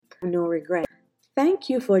no regret. Thank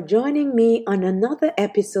you for joining me on another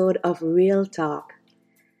episode of Real Talk.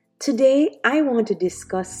 Today, I want to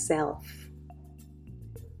discuss self.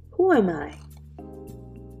 Who am I?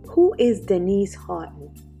 Who is Denise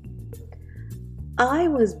Horton? I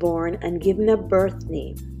was born and given a birth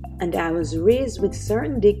name, and I was raised with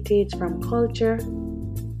certain dictates from culture,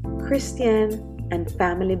 Christian, and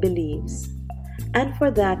family beliefs. And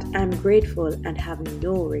for that, I'm grateful and have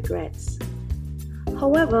no regrets.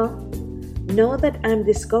 However, now that I'm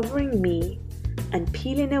discovering me and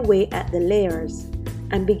peeling away at the layers,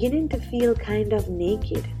 I'm beginning to feel kind of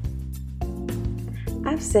naked.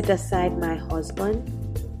 I've set aside my husband,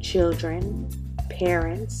 children,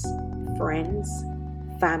 parents, friends,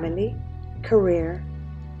 family, career,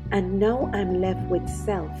 and now I'm left with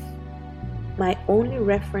self. My only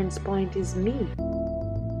reference point is me.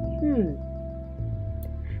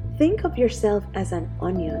 Think of yourself as an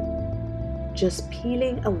onion, just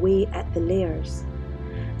peeling away at the layers.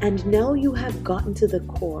 And now you have gotten to the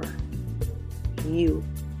core. You.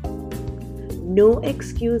 No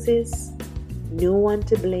excuses, no one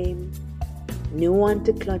to blame, no one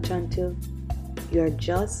to clutch onto. You're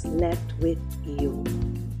just left with you.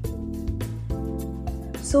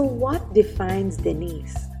 So what defines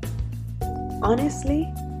Denise?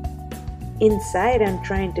 Honestly, inside I'm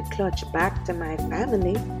trying to clutch back to my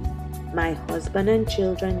family, my husband and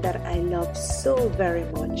children that I love so very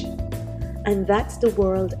much. And that's the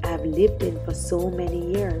world I've lived in for so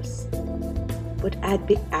many years. But I'd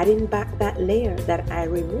be adding back that layer that I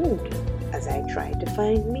removed as I tried to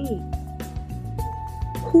find me.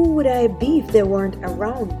 Who would I be if they weren't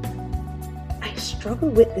around? I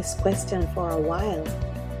struggled with this question for a while.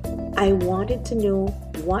 I wanted to know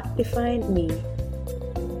what defined me,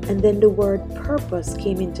 and then the word purpose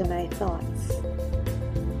came into my thoughts.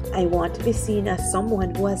 I want to be seen as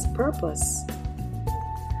someone who has purpose.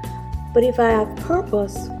 But if I have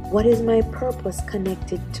purpose, what is my purpose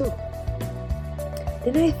connected to?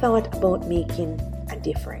 Then I thought about making a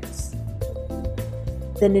difference.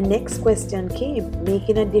 Then the next question came,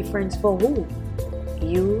 making a difference for who?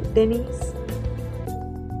 You, Denise?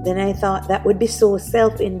 Then I thought that would be so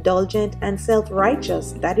self-indulgent and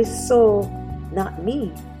self-righteous. That is so not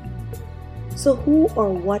me. So who or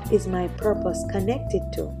what is my purpose connected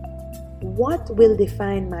to? What will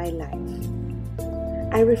define my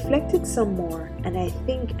life? I reflected some more and I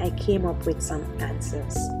think I came up with some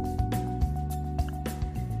answers.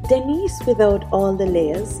 Denise, without all the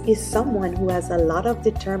layers, is someone who has a lot of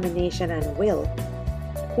determination and will,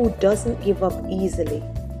 who doesn't give up easily.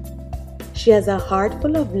 She has a heart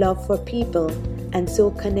full of love for people and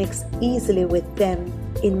so connects easily with them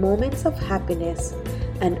in moments of happiness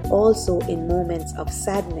and also in moments of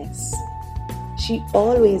sadness. She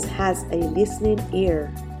always has a listening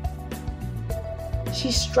ear.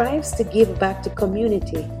 She strives to give back to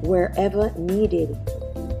community wherever needed.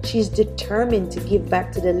 She's determined to give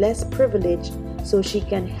back to the less privileged so she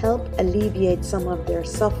can help alleviate some of their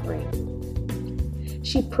suffering.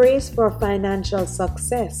 She prays for financial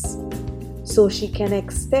success so she can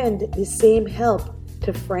extend the same help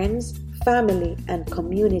to friends, family, and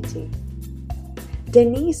community.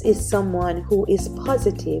 Denise is someone who is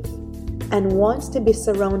positive and wants to be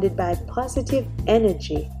surrounded by positive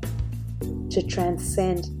energy to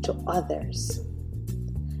transcend to others.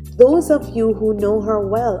 Those of you who know her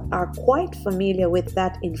well are quite familiar with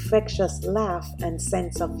that infectious laugh and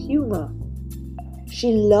sense of humor.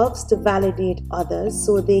 She loves to validate others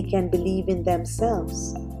so they can believe in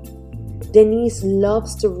themselves. Denise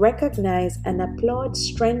loves to recognize and applaud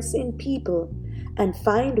strengths in people and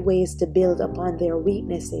find ways to build upon their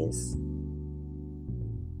weaknesses.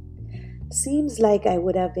 Seems like I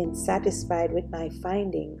would have been satisfied with my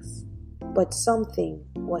findings, but something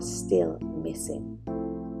was still missing.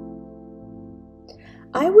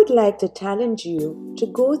 I would like to challenge you to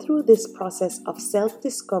go through this process of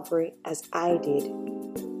self-discovery as I did.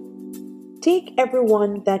 Take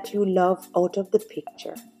everyone that you love out of the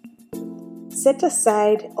picture. Set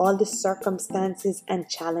aside all the circumstances and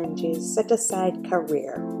challenges. Set aside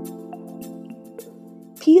career.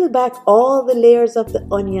 Peel back all the layers of the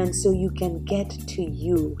onion so you can get to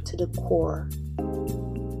you, to the core.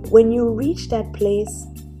 When you reach that place,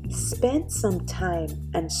 spend some time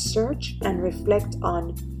and search and reflect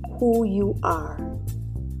on who you are.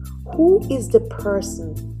 Who is the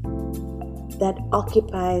person that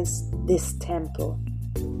occupies this temple?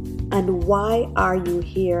 And why are you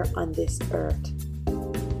here on this earth?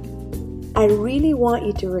 I really want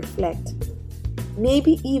you to reflect.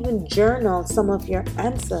 Maybe even journal some of your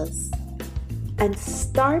answers and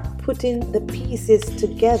start putting the pieces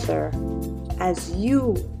together as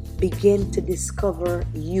you begin to discover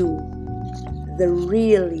you, the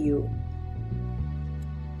real you.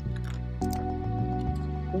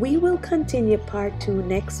 We will continue part 2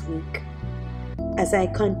 next week as I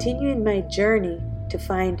continue in my journey to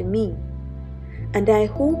find me, and I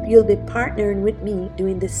hope you'll be partnering with me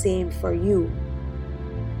doing the same for you.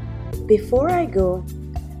 Before I go,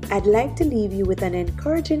 I'd like to leave you with an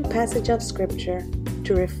encouraging passage of scripture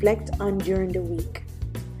to reflect on during the week.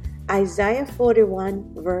 Isaiah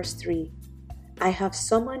 41 verse 3. I have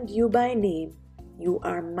summoned you by name, you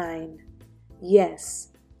are mine. Yes,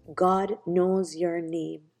 God knows your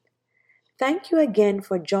name. Thank you again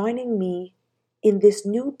for joining me in this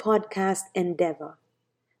new podcast endeavor.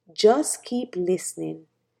 Just keep listening,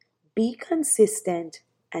 be consistent,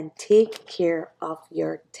 and take care of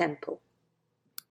your temple.